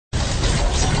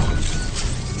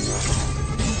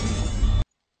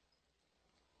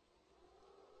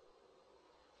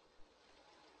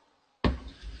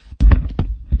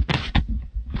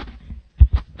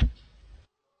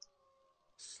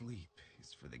Sleep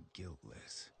is for the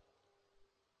guiltless.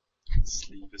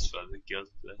 Sleep is for the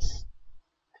guiltless.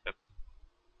 Yep.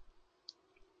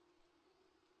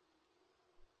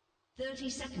 30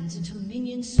 seconds until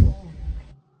minions spawn.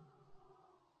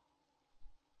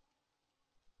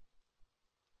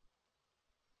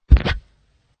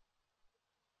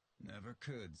 Never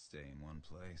could stay in one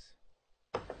place.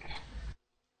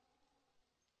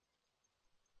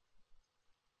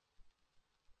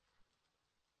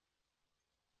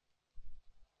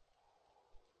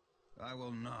 I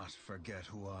will not forget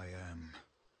who I am.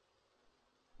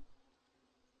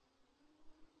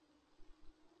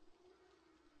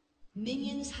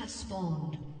 Minions have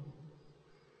spawned.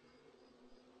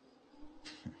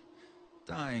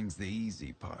 Dying's the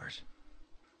easy part.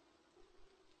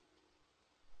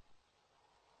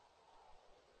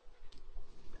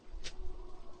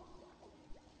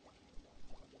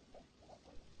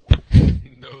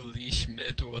 No leash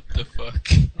mid, what the fuck?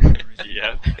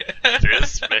 Yep.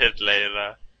 This mid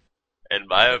laner, in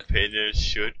my opinion,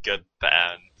 should get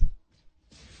banned.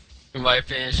 In my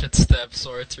opinion, should stab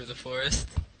sword through the forest.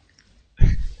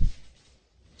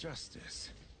 Justice.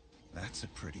 That's a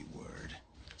pretty word.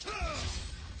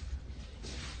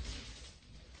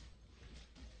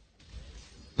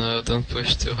 No, don't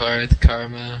push too hard,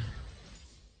 Karma.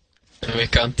 And we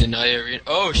can't deny arena.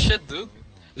 Oh shit, dude!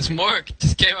 This Morg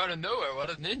just came out of nowhere, what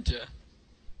a ninja!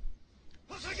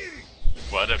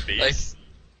 What a beast.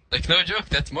 Like no joke,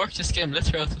 that Morg just came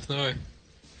literally out of nowhere.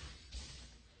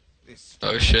 This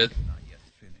Oh shit. not yet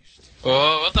finished.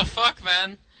 Oh, what the fuck,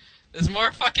 man? This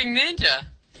Morg fucking ninja!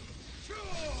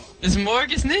 This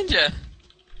Morg is ninja!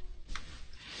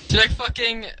 She like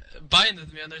fucking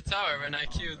binded me on their tower when I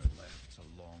queued. Left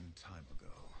a long time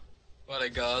ago. What a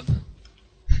god.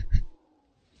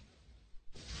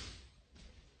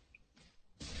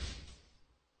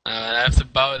 I have to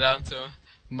bow down to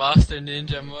Master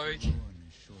Ninja Morg.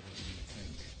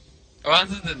 I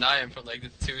wanted to deny him from like the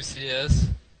 2 CS.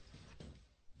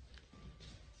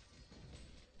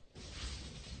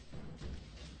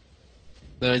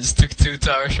 Then I just took 2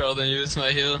 tower shot and used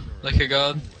my heal like a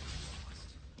god.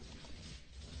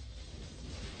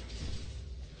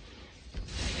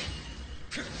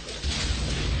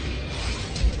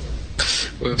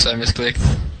 Oops, I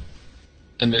misclicked.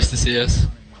 And missed the CS.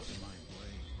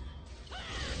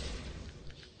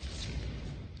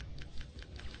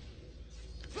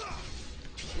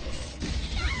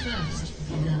 First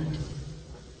blood.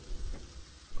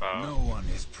 Wow. No one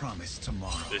is promised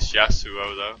tomorrow. This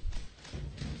Yasuo though.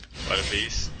 What a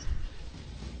beast.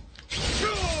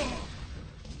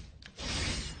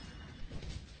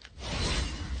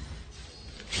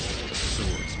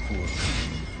 Swords pour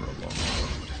company for a long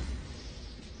road.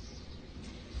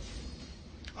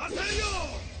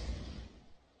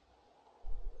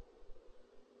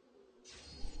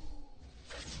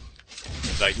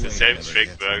 Like the same trick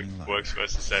works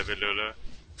versus heavy Lulu.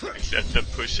 Except them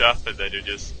push up and then you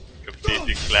just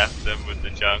completely clap them with the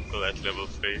jungle at level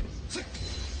 3.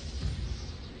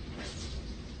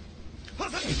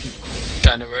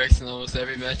 Kinda works in almost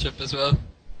every matchup as well.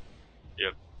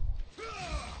 Yep.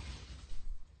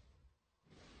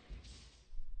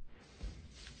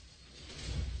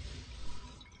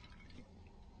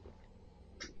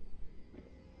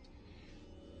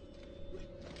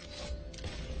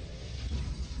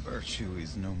 Virtue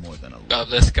is no more than a God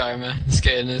bless Karma.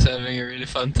 Skaden is having a really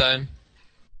fun time.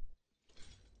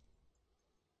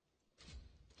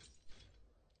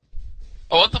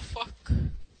 Oh, what the fuck?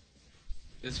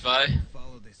 This Vi.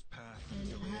 follow this path.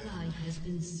 An ally has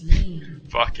been slain.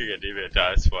 Fucking Anivia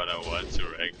dies 101 to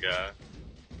Rengar.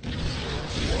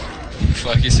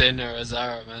 Fuck, you saying there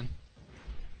Azara, man.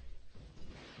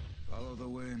 Follow the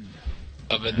wind.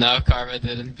 Oh, but now Karma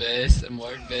didn't base and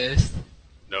Morg based.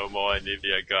 No more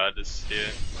Anivia goddess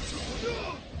here.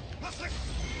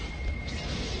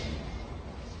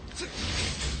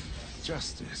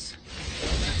 Justice.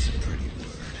 That's a pretty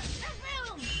word.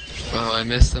 Oh, I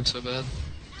missed him so bad.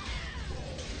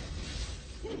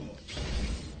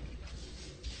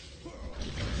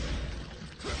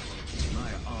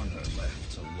 My honor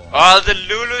left a long. Oh, the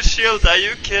Lulu shield, are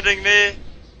you kidding me?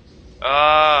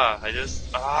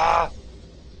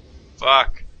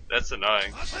 Fuck, that's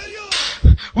annoying.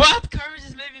 What? Karma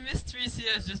just made me miss 3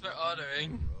 CS just by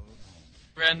autoing.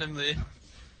 Randomly.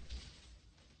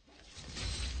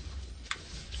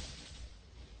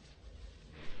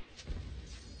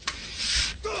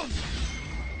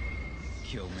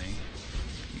 Kill me.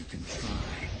 You can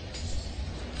try.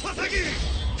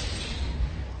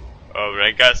 Oh,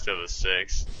 Rengar's still a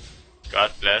 6.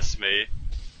 God bless me.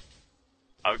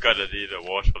 I'm gonna need a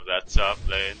ward from that top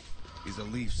lane. is a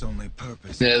leaf's only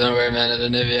purpose. Yeah, don't worry, man. At the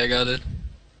Navy, I got it.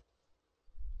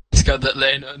 He's got that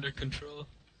lane under control.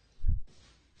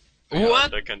 Yeah, What?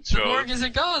 under The control. Morg is a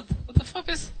god. What the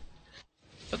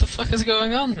fuck is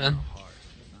going on, man?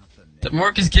 The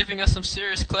Morg is giving us some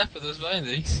serious clap with those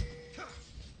bindings.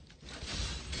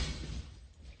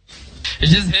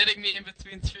 He's just hitting me in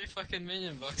between 3 fucking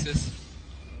minion boxes.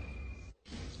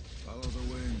 Follow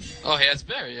the wind. Oh, he has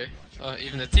barrier. Oh,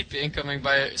 even a TP incoming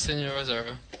by Senor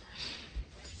Rosario.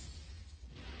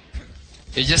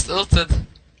 He just ulted.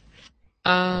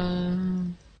 Oh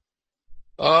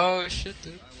shit,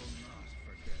 dude.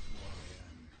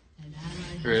 An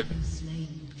ally Rip. has been slain.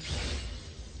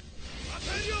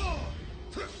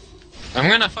 I'm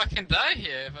gonna fucking die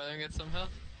here if I don't get some help.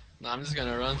 No, I'm just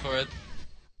gonna run for it.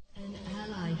 An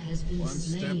ally has been One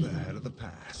step slain. ahead of the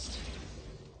past.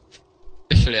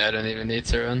 Actually, I don't even need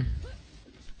to run.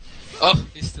 Oh,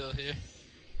 he's still here.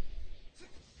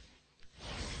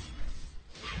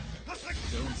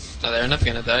 Oh, they're not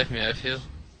gonna dive me, I feel.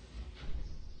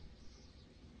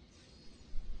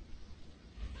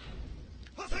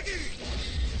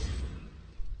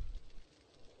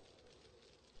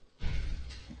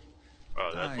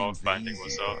 Oh, that Dying's Morg the binding easy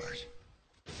was off. part.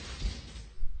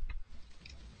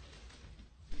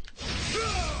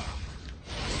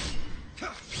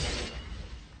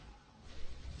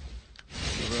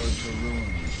 The road to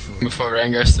ruin is short. Before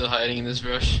Rengar's still hiding in this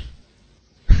brush.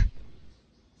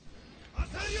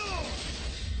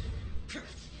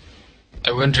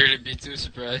 I wouldn't really be too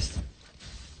surprised.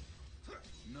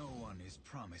 No one is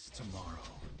promised tomorrow.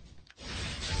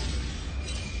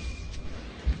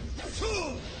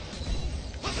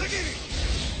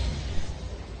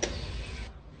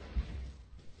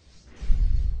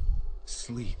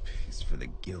 Sleep is for the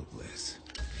guiltless.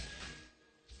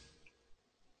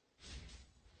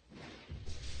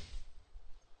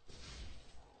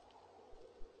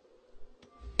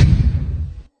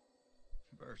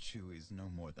 Virtue is no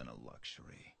more than a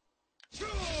luxury.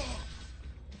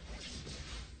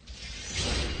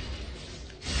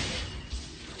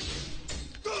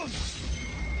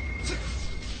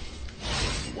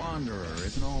 Wanderer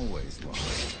isn't always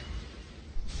lost.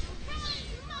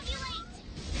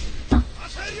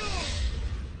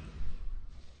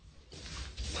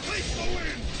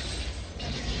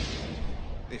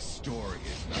 This story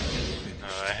is not finished.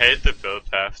 I hate the build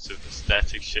path to the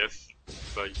static shift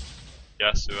for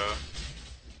Yasuo.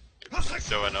 It's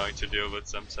so annoying to deal with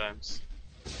sometimes.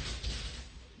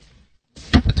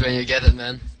 But when you get it,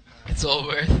 man, it's all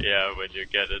worth it. Yeah, when you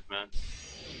get it, man.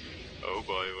 Oh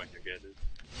boy, when you get it.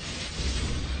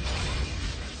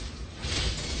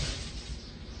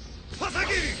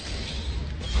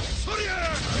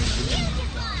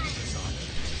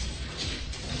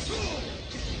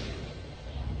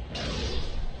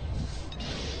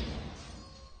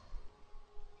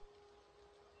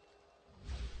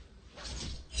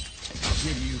 I'll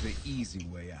give you the easy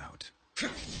way out.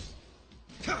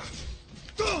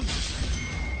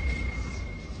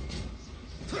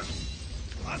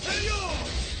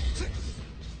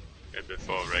 And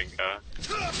before Rengar.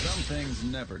 Some things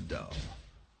never dull.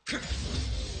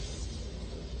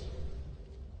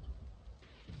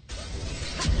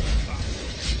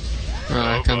 Oh,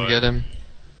 I Oh, can't boy. get him.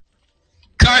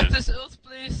 Karthus ult,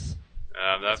 please!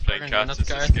 I'm not playing Not cards this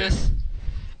game. Karthus.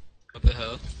 What the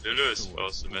hell? Lulu is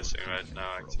also missing right now,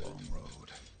 For a actually. long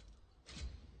road.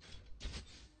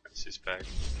 She's back.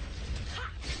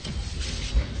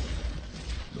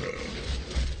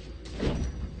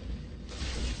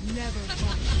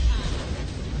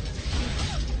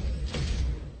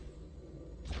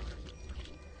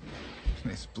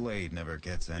 This blade never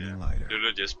gets any Yeah. lighter.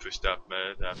 Lulu just pushed up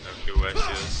mid, I have no clue where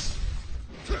she is.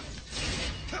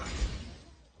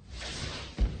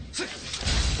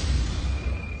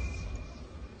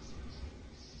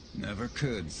 Never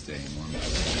could stay in one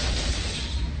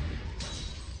place.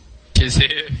 She's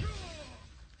here.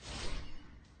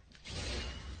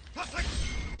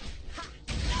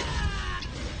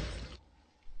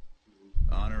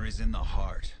 Honor is in the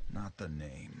heart, not the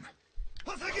name.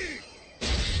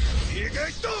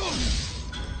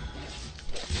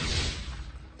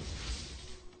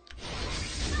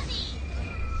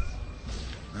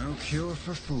 No cure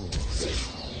for fools.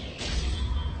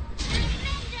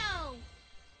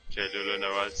 Okay, Lulu,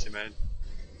 no ultimate.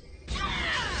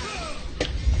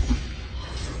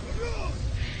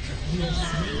 You have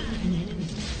slain an enemy.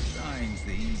 Dying's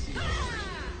the easy way.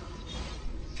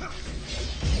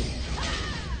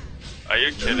 Are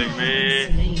you kidding me?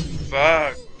 Slain.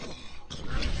 Fuck!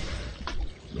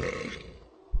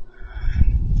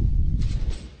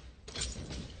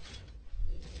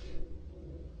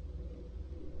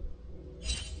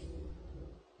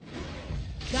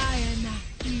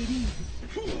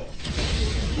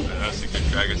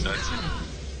 Dragon's ulti.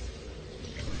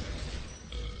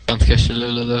 Can't catch the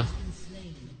Lulu though.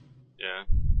 Yeah.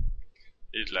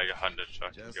 Need like 100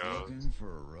 fucking Just gold. looking for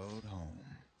a road home.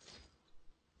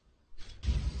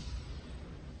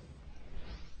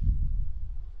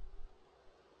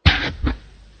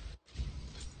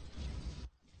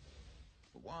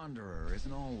 The wanderer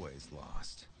isn't always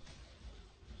lost.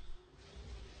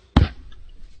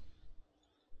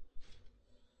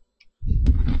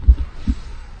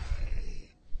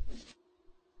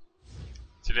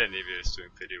 Today Nivea is doing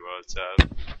pretty well, so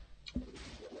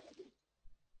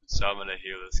Summoner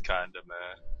heal is kinda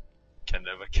meh. Can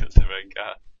never kill the rank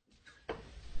guard.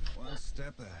 One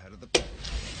step ahead of the...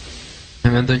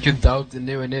 And then don't you doubt the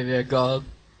new Nivea god?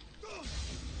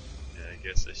 Yeah, I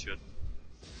guess I should.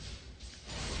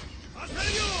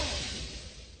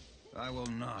 I will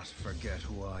not forget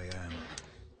who I am.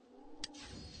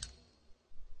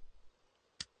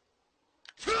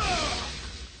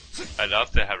 I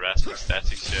love the harassment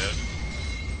static shield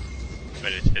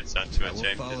when it hits onto a I will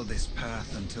follow champion. this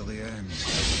path until the end.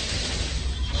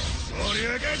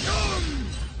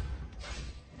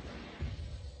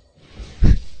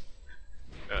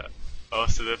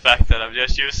 Also the fact that I'm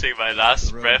just using my last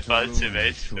The road breath to Lulu ultimate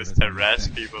is shorter just to than you harass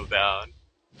think. people down.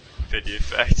 Pretty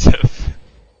effective.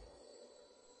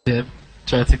 Yeah.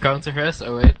 Try to counter harass.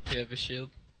 Oh wait, you have a shield.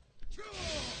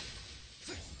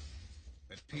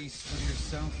 At peace with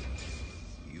yourself,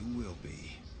 you will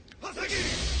be.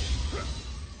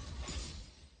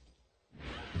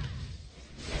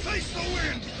 Face the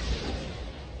wind!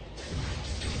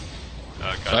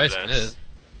 Oh god Nice bless. mid.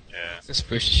 Yeah. Just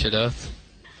push the shit out.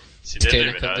 She didn't Skating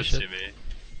even condition. ulti me.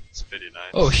 It's pretty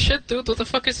nice. Oh shit, dude, what the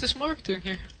fuck is this Morg doing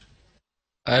here?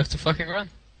 I have to fucking run.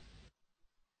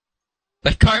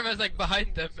 Like Karma's like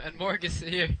behind them and Morg is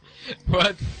here.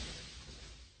 What?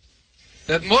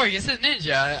 That Morg is a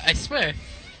ninja, I swear.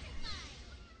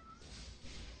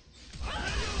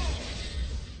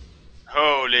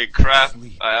 Holy crap,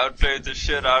 I outplayed the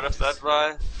shit out of that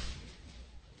Vi.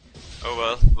 Oh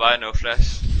well, Vi no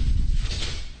flash.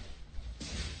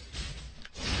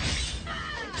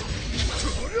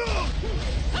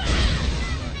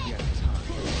 Not yet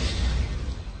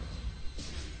time.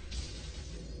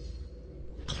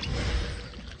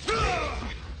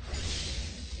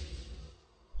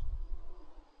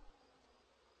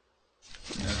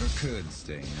 Never could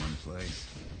stay in one place.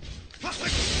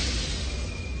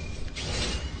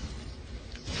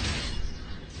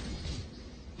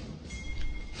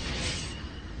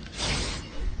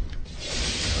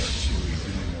 Virtue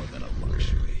is more than a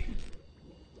luxury.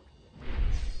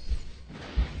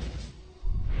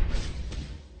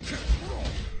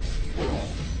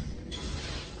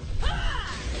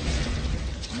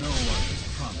 No one is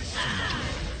promised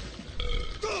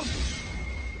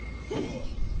tomorrow.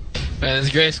 Man,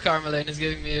 this Grace Karma lane is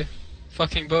giving me a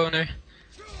fucking boner.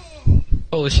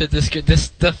 Holy shit, this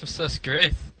stuff is so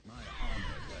great. My armor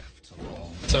left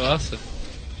alone. So awesome.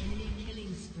 Enemy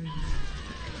killing spree.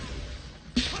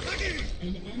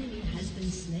 An enemy has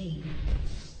been slain.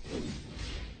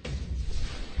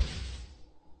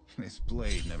 This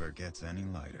blade never gets any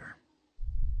lighter.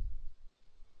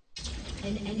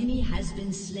 An enemy has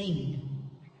been slain.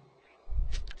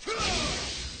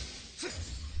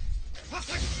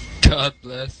 God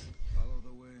bless. Follow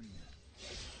the wind.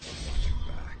 Watch your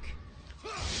back.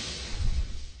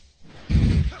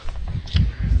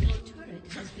 Your turret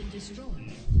has been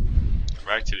destroyed. I'm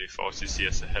actually 40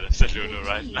 CS ahead of the Lulu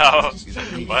right now.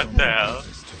 What the hell? Is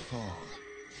to fall.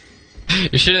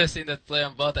 You should have seen that play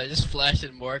on bot. I just flashed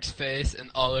in Morg's face and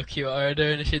all Q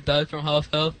order and she died from half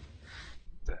health.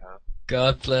 What the hell?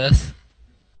 God bless.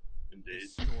 Indeed.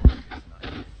 Story is not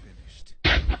yet finished.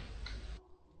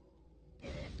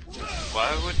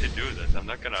 Why would he do that? I'm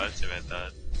not gonna ultimate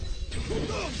that.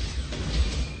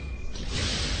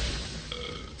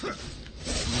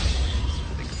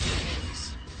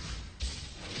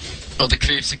 Oh, the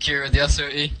creep secure with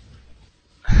Yasuo E.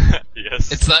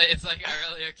 Yes. It's like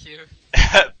earlier Q.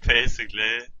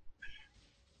 Basically.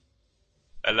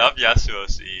 I love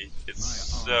Yasuo's E. It's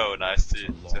so nice to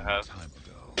have. Time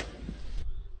ago.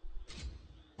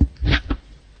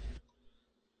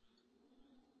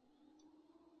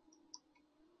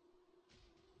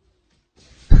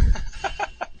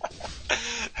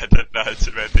 I don't know how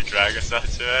to make the Dragon's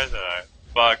ultimate.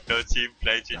 Fuck, no team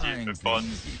play GG Dying's for the bot.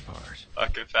 easy part.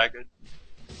 Fucking faggot.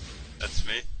 That's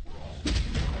me.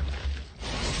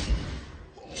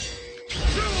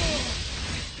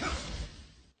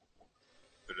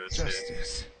 But let's see.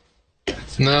 Justice.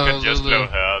 No, You can just blow Lulu.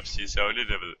 her up, she's only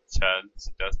level 10, she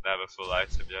doesn't have a full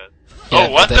item yet. Yeah,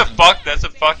 Oh, what but the that- fuck? There's a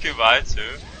fucking Vi too.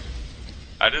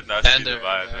 I did not see And the the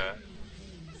vibe Rengar. there.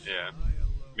 Yeah.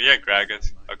 Me and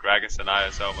Gragas and I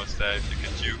is almost there if you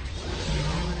can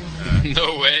juke.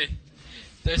 No way.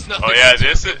 There's nothing Oh, yeah, to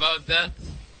this joke is- about that.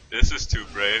 This is too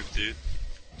brave, dude.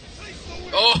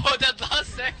 Oh, that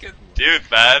last second. Dude,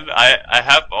 man, I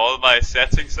have all my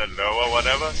settings on low or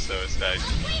whatever, so it's like...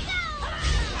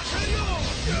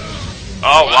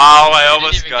 Oh What? wow, I You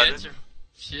almost didn't even got get it. your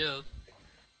shield.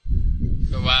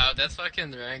 Oh, wow, that's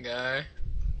fucking Rengar.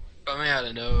 Coming out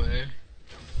of nowhere.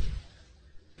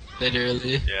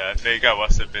 Literally. Yeah, I think I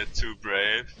was a bit too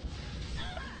brave.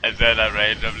 And then I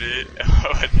randomly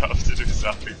went off to do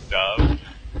something dumb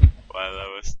while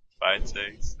I was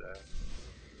fighting,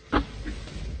 so...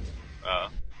 Oh.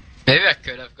 Maybe I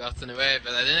could have gotten away,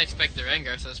 but I didn't expect the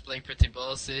Rengar, so I was playing pretty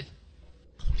ballsy.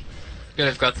 Could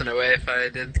have gotten away if I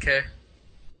didn't care.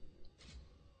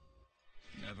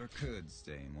 Never could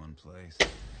stay in one place.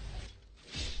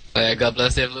 Oh yeah, God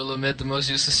bless, they have Lulu mid, the most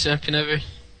useless champion ever.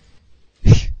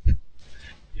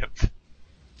 Yep.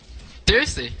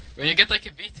 Seriously, when you get like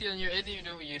a BT on your AD,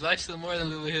 you lifesteal more than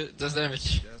Lulu does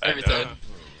damage. I Every know. time.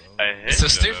 I hate It's so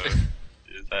Lulu. stupid.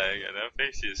 It's like, I don't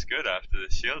think she's good after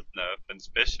the shield nerf, and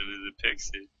especially the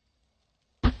Pixie.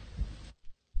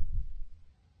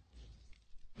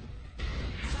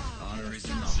 Honor is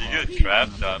in the She heart. get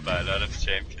trapped on by a lot of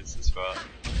champions as well.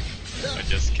 I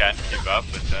just can't keep up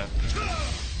with them.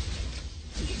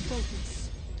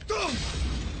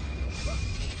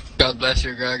 God bless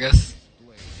you, Gragas.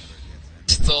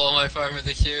 Stole my farm with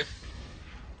the Q.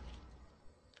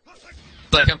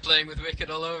 It's like I'm playing with Wicked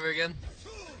all over again.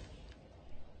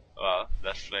 Wow,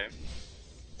 that flame.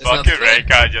 It's not Fucking flame.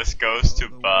 Reika just goes to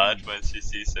bot when she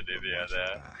sees Olivia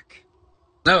there. Back.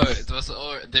 No, it was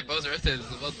all, they both rotated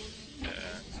the bot. Yeah.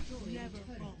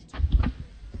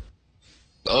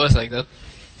 Always like that.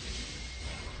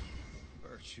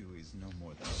 Virtue is no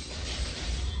more than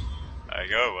I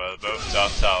go, well, both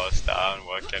top towers down,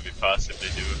 what can we possibly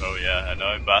do? Oh yeah,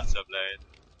 annoying bottom lane.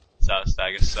 Sounds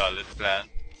like a solid plan.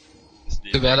 Just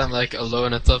need Too bad I'm like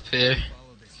alone at top here.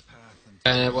 follow this path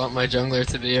and And I want my jungler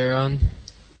to be around.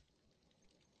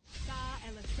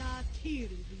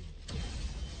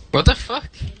 What the fuck?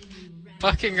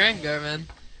 Fucking Rengar, man.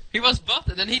 He was bot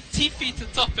and then he TP'd to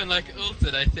top and like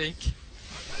ulted, I think.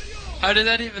 How did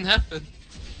that even happen?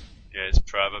 Yeah, it's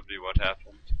probably what happened.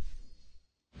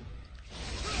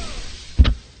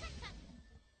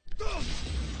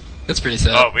 That's pretty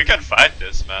sad. Oh, we can fight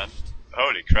this, man.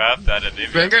 Holy crap, that Olivia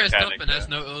Rengar is top mechanic and has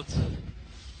there. no ult.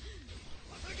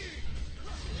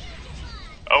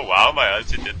 Oh wow, my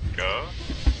ulti didn't go.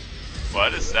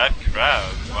 What is that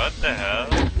crowd? What the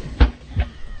hell?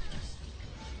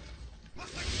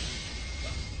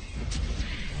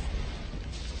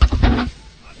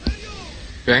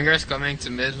 Rengar's coming to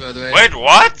mid, by the way. Wait,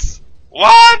 what?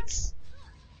 What?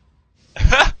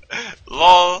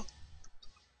 LOL.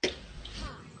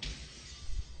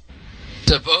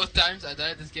 So both times I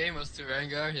died this game was to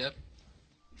Rengar, yep.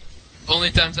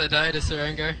 Only times I died is to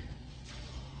Rengar.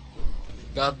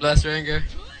 God bless Rengar.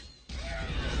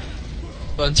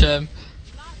 Fun champ.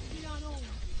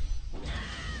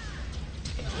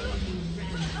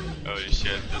 Holy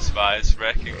shit, this Vi is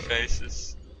wrecking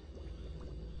faces.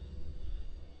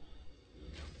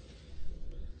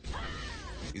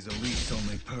 is Elite's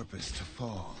only purpose to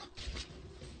fall.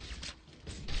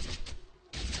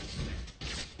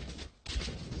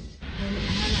 An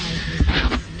ally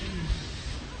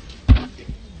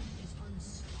has been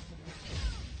slain.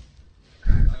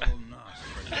 I will not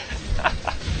forget.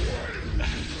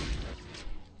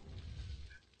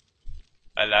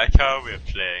 I like how we're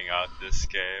playing out this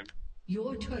game.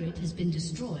 Your turret has been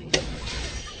destroyed.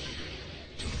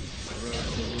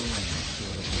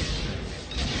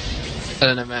 I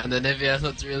don't know, man. The Nivea's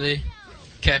not really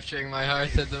capturing my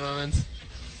heart at the moment.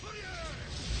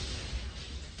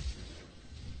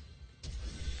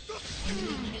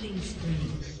 Killing spree.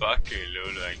 Fucking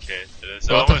Lulu and Kate.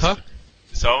 What the fuck?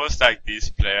 It's almost like these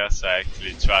players are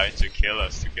actually trying to kill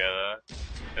us together.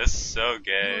 It's so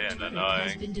gay Your and turret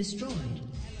has annoying. been destroyed.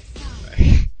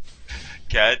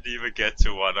 Can't even get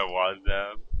to one-on-one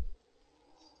them.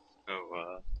 Oh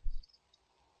well.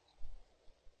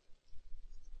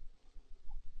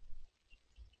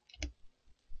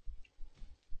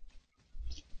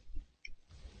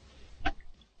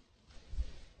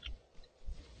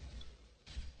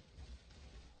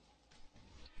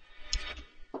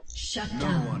 Shut No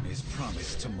down. one is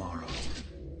promised tomorrow.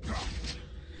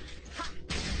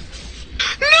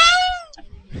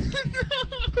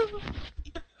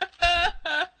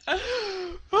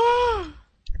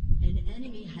 An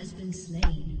enemy has been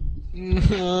slain.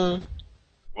 No!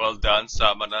 Well done,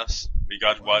 Summoners. We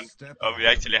got one. Oh, we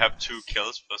actually have 2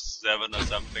 kills for 7 or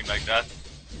something like that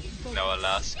in our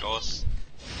last scores.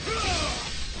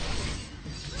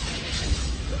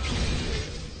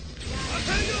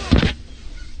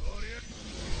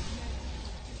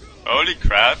 Holy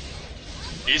crap!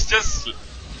 He's just...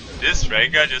 This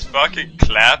Rengar just fucking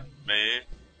clapped me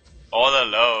all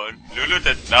alone. Lulu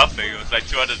did nothing, it was like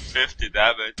 250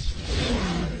 damage.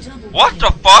 What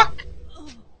the fuck?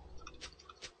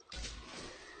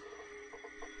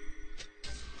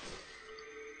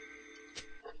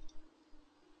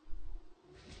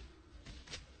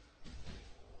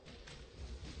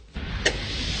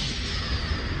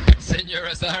 Senor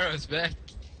Azaro's back.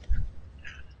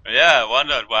 Yeah, I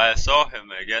wondered why I saw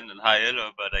him again in high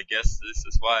elo, but I guess this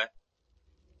is why.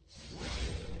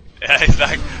 Yeah, he's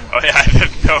like, oh yeah, I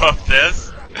didn't know of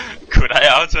this. Could I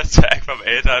auto attack from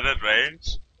 800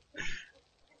 range?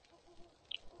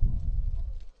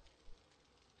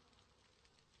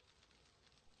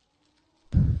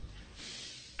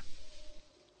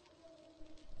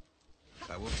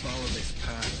 I will follow this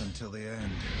path until the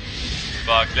end.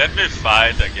 Fuck, let me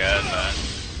fight again, man.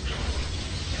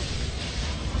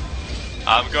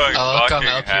 I'm going I'll come fucking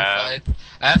help you ham. fight.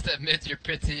 I have to admit, you're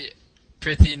pretty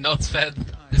not fed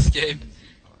this game.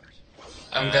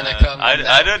 I'm gonna come.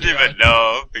 I don't even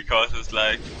know, because it's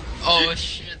like... Oh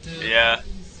shit, dude. Yeah,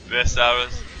 Yasuo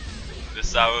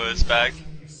is back.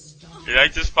 He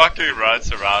like just fucking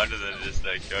runs around and then just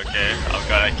like, okay, I'm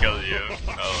gonna kill you.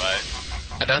 Alright.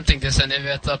 I don't think this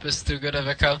Anivia top is too good of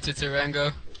a counter to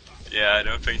Rango. Yeah, I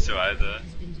don't think so either.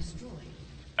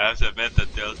 I have to admit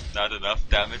that there's not enough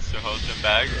damage to hold him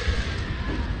back.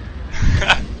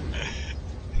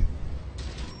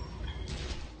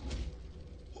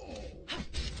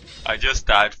 I just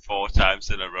died 4 times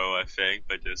in a row, I think,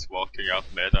 by just walking up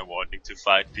mid and wanting to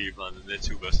fight people, and then they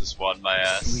 2 versus 1 my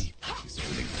ass. Sleep is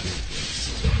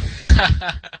ridiculous.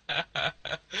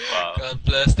 Wow. God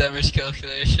bless damage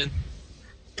calculation.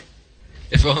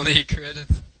 If only he credit.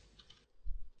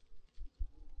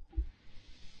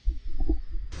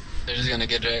 They're just gonna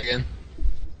get dragon.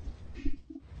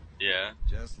 Yeah.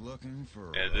 Just looking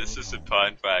for. Yeah, this is the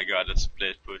point where I got a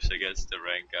split push against the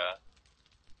Rengar.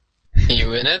 You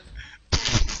win it?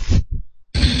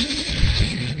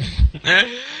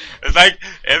 It's like,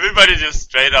 everybody just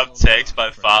straight up takes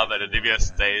my farm and Anivia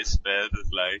stays mid.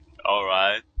 It's like,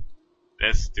 alright,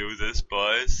 let's do this,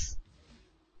 boys.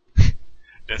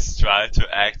 Let's try to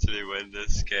actually win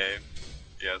this game.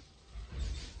 Yep.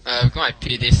 I've got my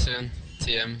PD soon.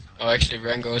 TM. Oh, actually,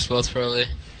 Rango as well, probably.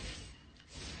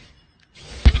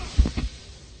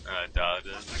 I doubt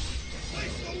it.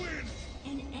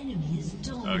 An enemy is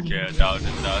Okay, I doubt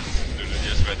it not. Lulu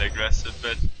just went aggressive,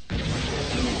 but...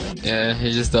 Yeah,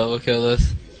 he just double killed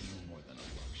us.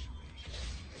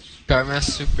 Karma's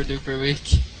super duper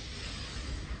weak.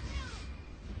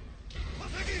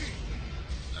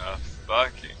 Oh,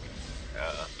 fucking...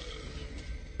 Yeah.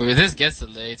 If this gets a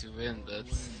late, we win, but...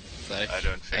 It's like, I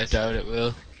don't think I so. doubt it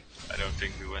will. I don't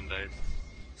think we win late.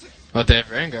 But they have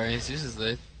Rengar, he's useless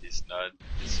late. He's not...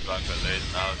 He's stronger late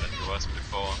now than he was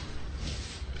before.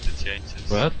 With the changes.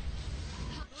 What?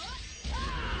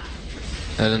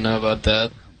 I don't know about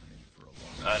that.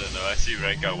 I don't know, I see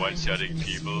Rengar one-shotting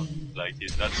people. Like,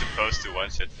 he's not supposed to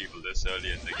one-shot people this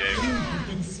early in the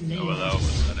game. Oh well, I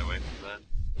almost ran away from that.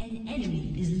 An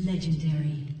enemy is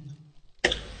legendary.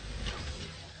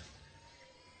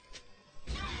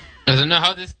 I don't know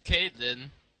how this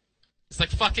Caitlyn. It's like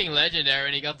fucking legendary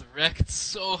and he got wrecked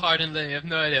so hard in lane, I have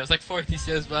no idea. It was like 40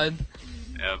 CS blind.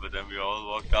 Yeah, but then we all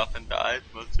walked off and died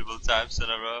multiple times in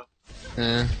a row.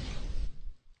 Yeah.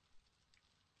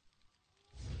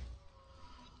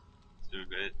 So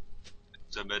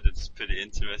it's a pretty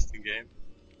interesting game.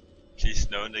 Please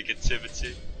no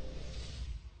negativity.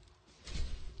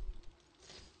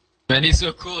 Man, he's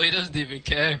so cool, he doesn't even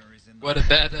care. What a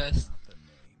badass.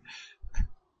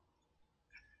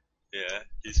 Yeah,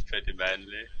 he's pretty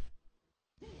manly.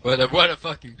 What a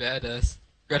fucking badass.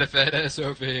 Got a badass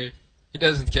over here. He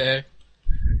doesn't care.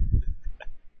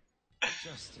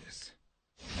 Justice.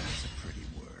 That's a pretty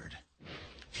word.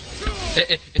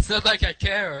 It's not like I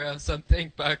care or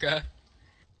something, Baka.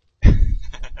 Oh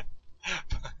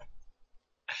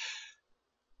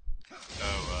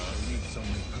wow. Belief's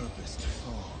only purpose to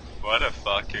fall. What a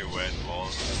fucking wind wall.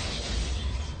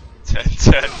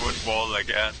 10-10 wood wall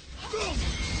again.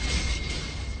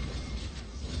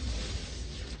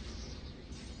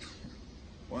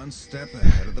 One step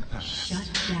ahead of the pack. Shut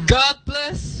down. God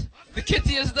bless! The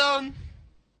kitty is down!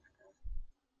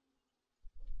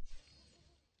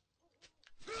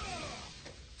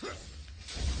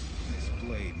 This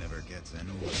blade never never gets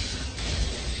anywhere.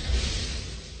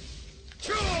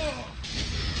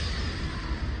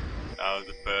 Now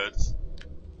the birds.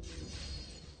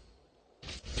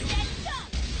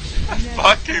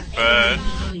 Fucking bird.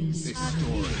 This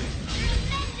story.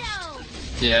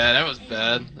 Yeah, that was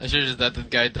bad. I should've just let that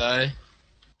guy die.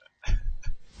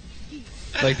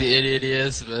 Like the idiot he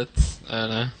is, but I don't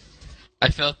know. I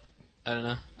don't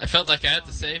know. I felt like I had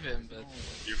to save him, but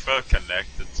You felt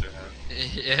connected to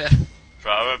him. yeah.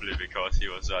 Probably because he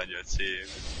was on your team.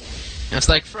 I was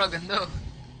like, Froggen, no.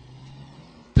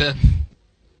 Damn.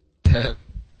 Damn.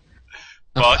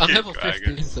 I'm Fucking level 15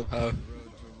 dragons. somehow.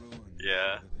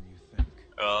 Yeah. Than you think.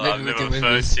 Well, Maybe I'm we level can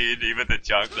win this. 13, even the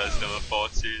jungler's level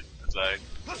 14. It's like,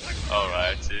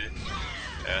 alrighty.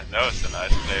 Yeah, that was a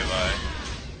nice play by.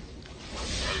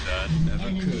 Well done. Never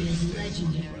Enemy could is stay in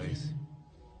one legendary. place.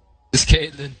 This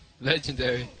Caitlyn.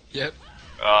 Legendary. Yep.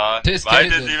 This Why Caitlyn.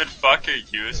 didn't even fucking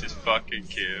use his fucking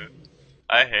Q?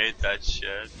 I hate that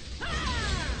shit.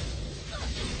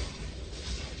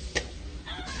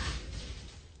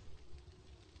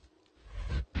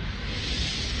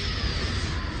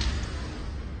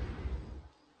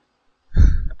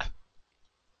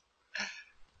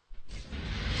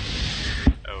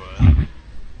 Oh well.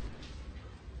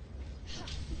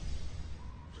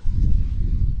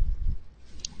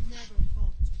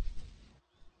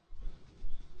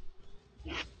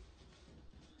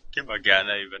 Give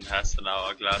Morgana even has an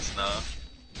hourglass now.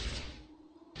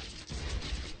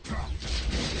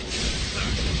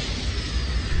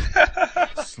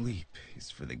 Sleep is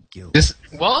for the guilty. Just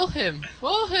wall him!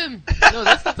 Wall him! No,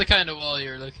 that's not the kind of wall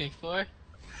you're looking for.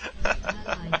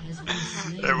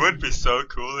 It would be so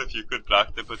cool if you could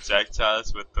block the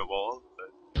projectiles with the wall.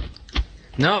 But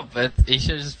No, but he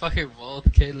should've just fucking walled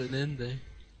Caitlyn in there.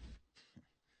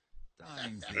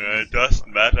 Dying's the it easy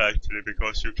doesn't part. matter actually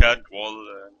because you can't wall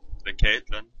the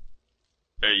Caitlyn.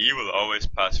 The E will always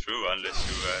pass through unless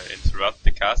you interrupt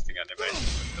the casting animation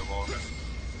with the wall.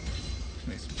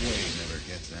 This blade never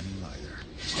gets any lighter.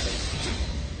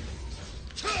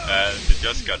 And it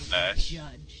just got Nash.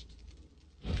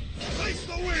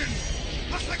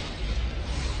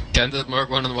 Can that Morg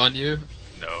 1-on-1 you?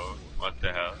 No, what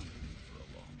the hell?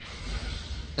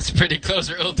 It's pretty close,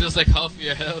 your ult deals like half of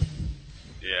your health.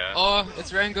 Yeah. Oh,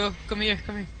 it's Rango. Come here,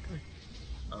 come here, come here.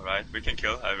 Alright, we can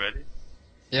kill. Are you ready?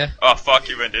 Yeah. Oh fuck,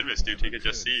 he went in with dude, he could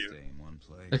just see you. Stay in one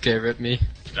place. Okay, rip me.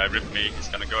 I rip me, he's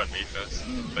gonna go at me first.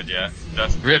 But yeah,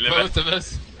 just Rip really both of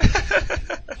us.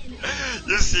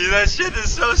 You see that shit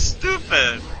is so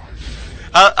stupid.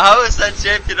 How is that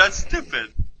champion not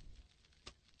stupid?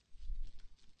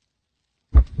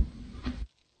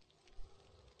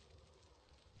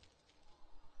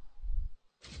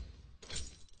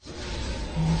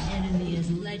 An enemy is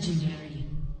legendary.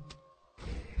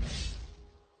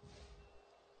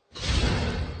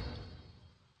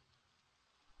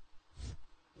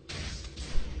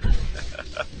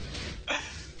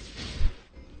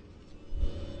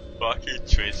 Fucking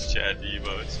Twitch chat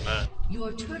emotes, man.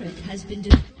 Your turret has been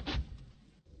destroyed.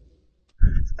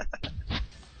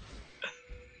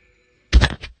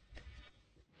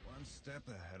 One step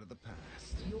ahead of the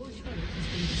past. Your turret has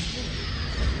been destroyed.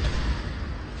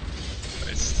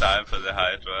 It's time for the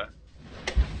Hydra.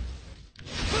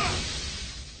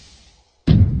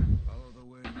 Follow the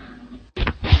wind.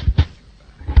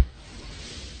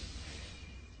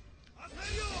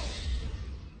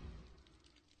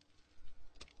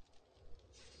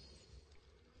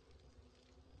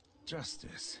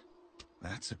 Justice.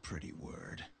 That's a pretty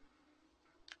word.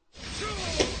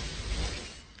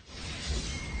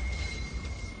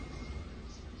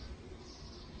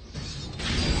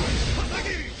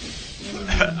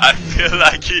 I feel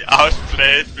like he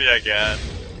outplayed me again.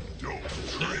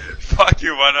 Fuck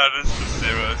you 100 to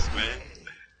zeros,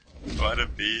 me. What a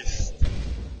beast.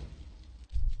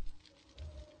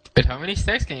 Wait, how many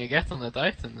stacks can you get on that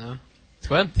item now?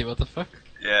 20, what the fuck?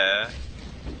 Yeah.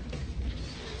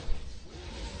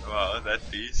 Wow, that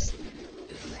beast.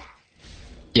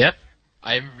 Yep.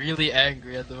 I'm really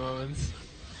angry at the moment.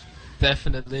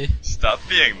 Definitely. Stop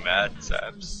being mad,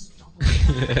 Saps.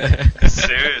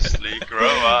 Seriously, grow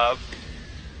up.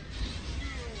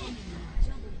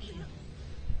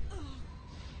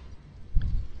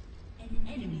 An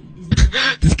enemy is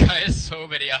This guy has so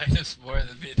many items more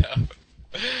than me now.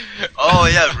 Oh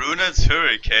yeah, Runan's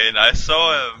Hurricane. I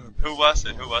saw him. Who was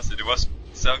it? Who was it? It was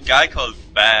some guy called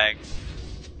Bang.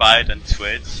 Bite on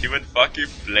Twitch. He went fucking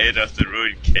Blade of the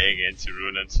Rune King into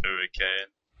Runan's Hurricane.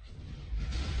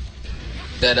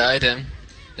 That item.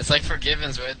 It's like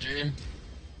Forgiven's wet dream.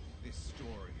 This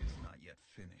story is not yet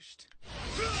finished.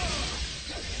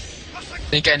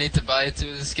 Think I need to buy it to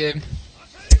this game.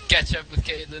 catch up with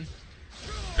Caitlyn.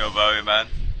 Don't worry, man.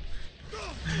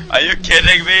 Are you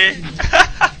kidding me?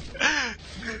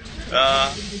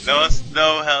 There was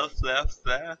no health left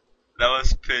there. That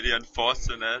was pretty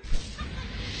unfortunate.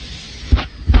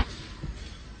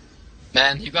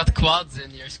 Man, you got quads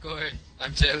in your score.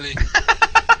 I'm jelly.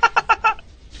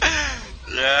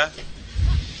 Yeah.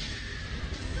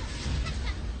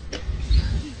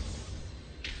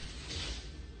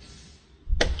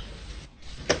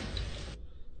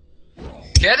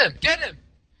 Get him! Get him!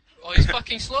 Oh, he's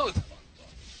fucking slowed.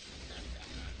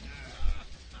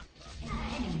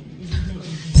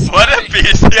 What a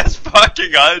beast, he has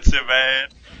fucking ultimate.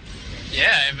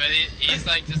 Yeah, but he's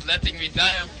like just letting me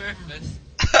die on purpose.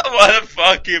 What a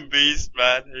fucking beast,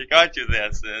 man. He got you the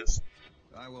assist.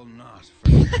 I will not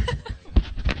forget.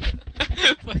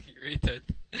 Fucking retard.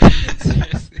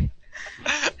 Seriously.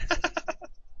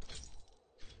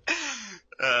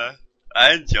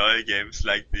 I enjoy games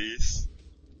like these.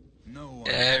 No one.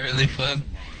 Yeah, really fun.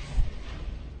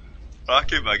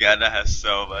 Fucking Morgana has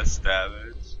so much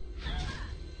damage.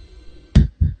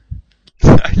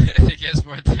 I think he has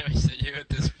more damage than you at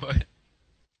this point.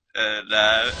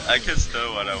 Nah, I can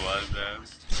still what I want though.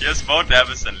 She has more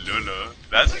damage than Lulu,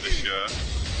 that's for sure.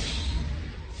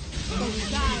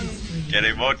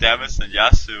 Getting more damage than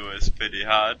Yasuo is pretty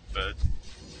hard, but...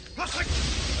 I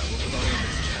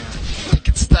think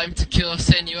it's time to kill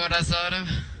Senora Zara.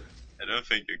 I don't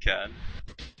think you can.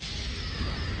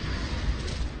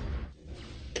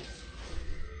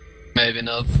 Maybe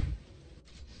not.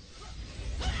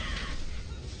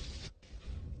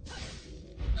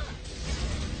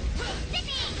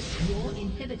 Your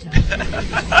inhibitor.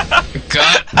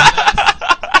 God,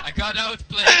 I got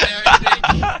outplayed there, I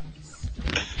think.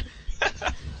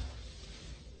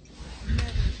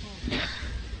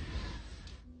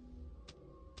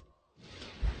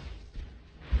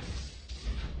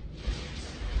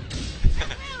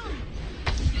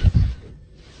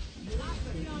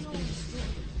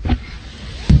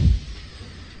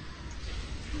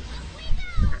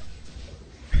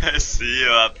 I see you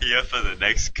up here for the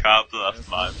next couple of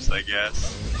months, I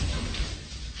guess.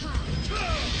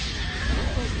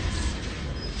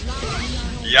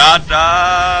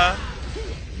 Yada!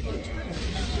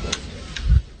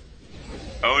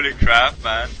 Holy crap,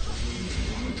 man.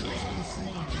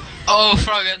 Oh,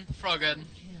 Froggen.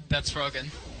 That's Froggen.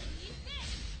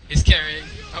 He's carrying.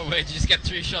 Oh wait, you just get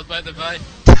 3-shot by the Vi.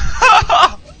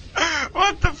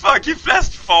 What the fuck? He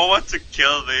flashed forward to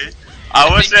kill me. I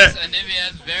think this enemy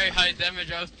has very high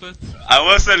damage output. I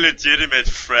was a legitimate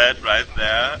threat right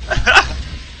there.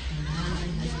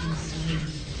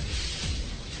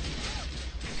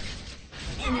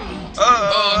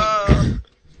 Oh.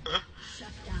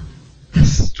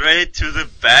 Straight to the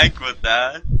bank with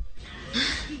that.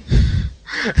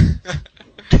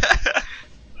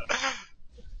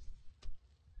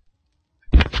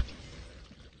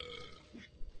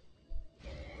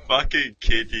 Fucking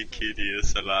kitty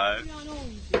is alive.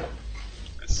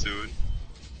 Soon.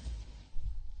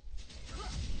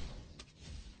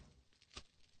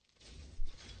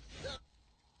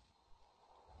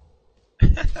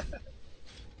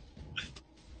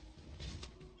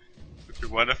 If you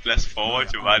wanna flash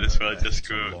forward, you might as well just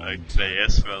go like play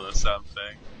Ezreal or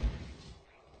something.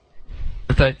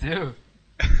 But I do.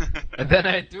 And then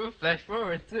I do flash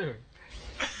forward too.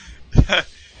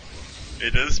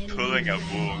 It is pulling a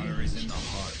wound. Honor is in the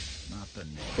heart, not the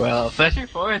neck. Well, flashing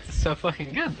forward is so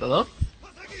fucking good, a lot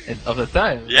of the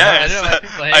time. Yeah, I don't know why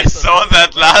people hate I it saw so that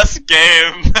much. last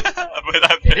game. But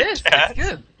I It is, it's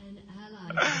good. An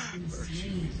ally has been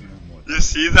slain. You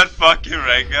see that fucking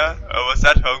Rengar? Or was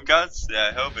that Home Guards? Yeah,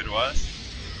 I hope it was.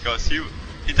 Because he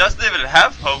doesn't even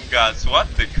have Home Guards, what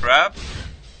the crap?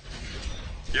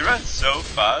 He ran so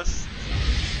fast.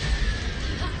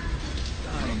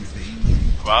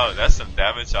 Wow, that's some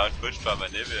damage output from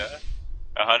Anivia.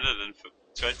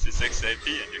 126 AP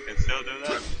and you can still do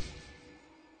that?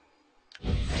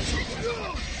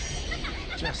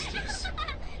 Justice.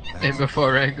 In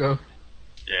before Rango.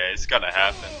 Yeah, it's gonna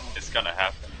happen. It's gonna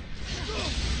happen.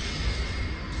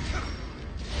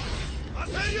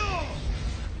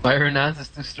 My Renaz is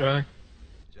too strong.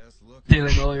 Just look.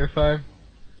 Stealing all your farm.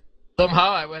 Somehow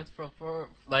I went from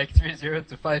 3-0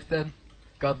 to 5-10.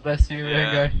 God bless you,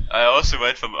 Yeah, Rengar. I also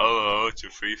went from 0-0 to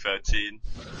 3-13.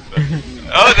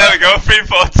 Oh, there we go,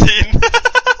 3-14!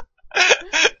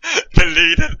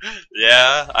 Deleted.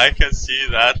 Yeah, I can see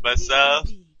that myself.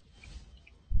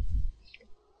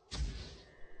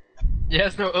 He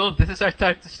has no ult, this is our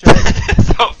time to strike.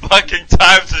 It's our fucking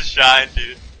time to shine,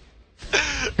 dude.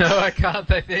 No, I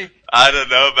can't, I think. I don't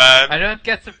know, man. I don't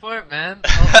get support, man.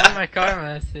 All my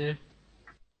karma is here.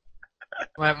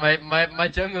 My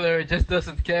jungler just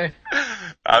doesn't care.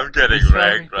 I'm getting He's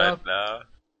ranked farming right top. now.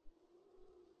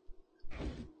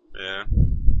 Yeah.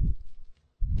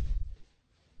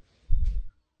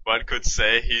 One could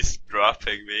say he's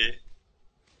dropping me.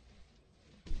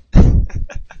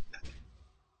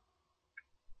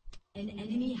 An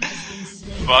enemy has been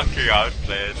slain. Fucking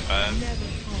outplayed, man.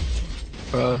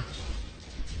 Bro.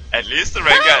 At least the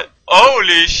Rengar.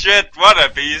 Holy shit, what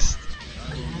a beast!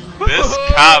 This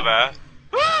Karma.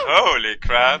 Holy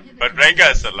crap. But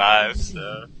Rengar is alive,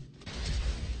 so.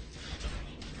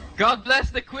 God bless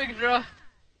the quick draw.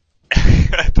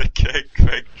 The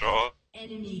quick draw.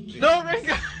 Enemy No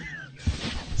Rengar.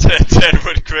 10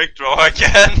 would quick draw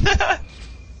again.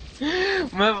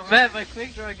 my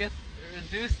quick draw gets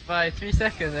reduced by 3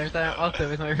 seconds every time I auto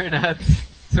with my rune.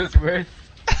 So it's worth.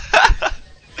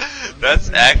 That's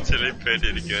actually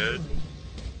pretty good.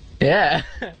 Yeah.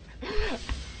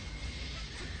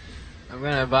 I'm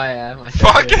gonna buy my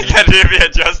Fucking Academia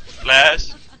just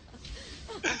flash.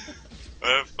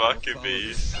 What a fucking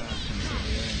beast.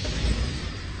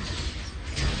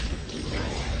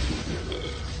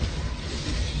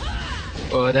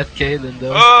 Oh, that Kaylin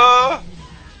though. Oh!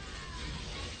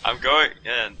 I'm going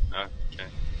in. Okay.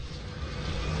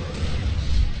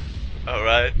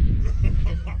 Alright.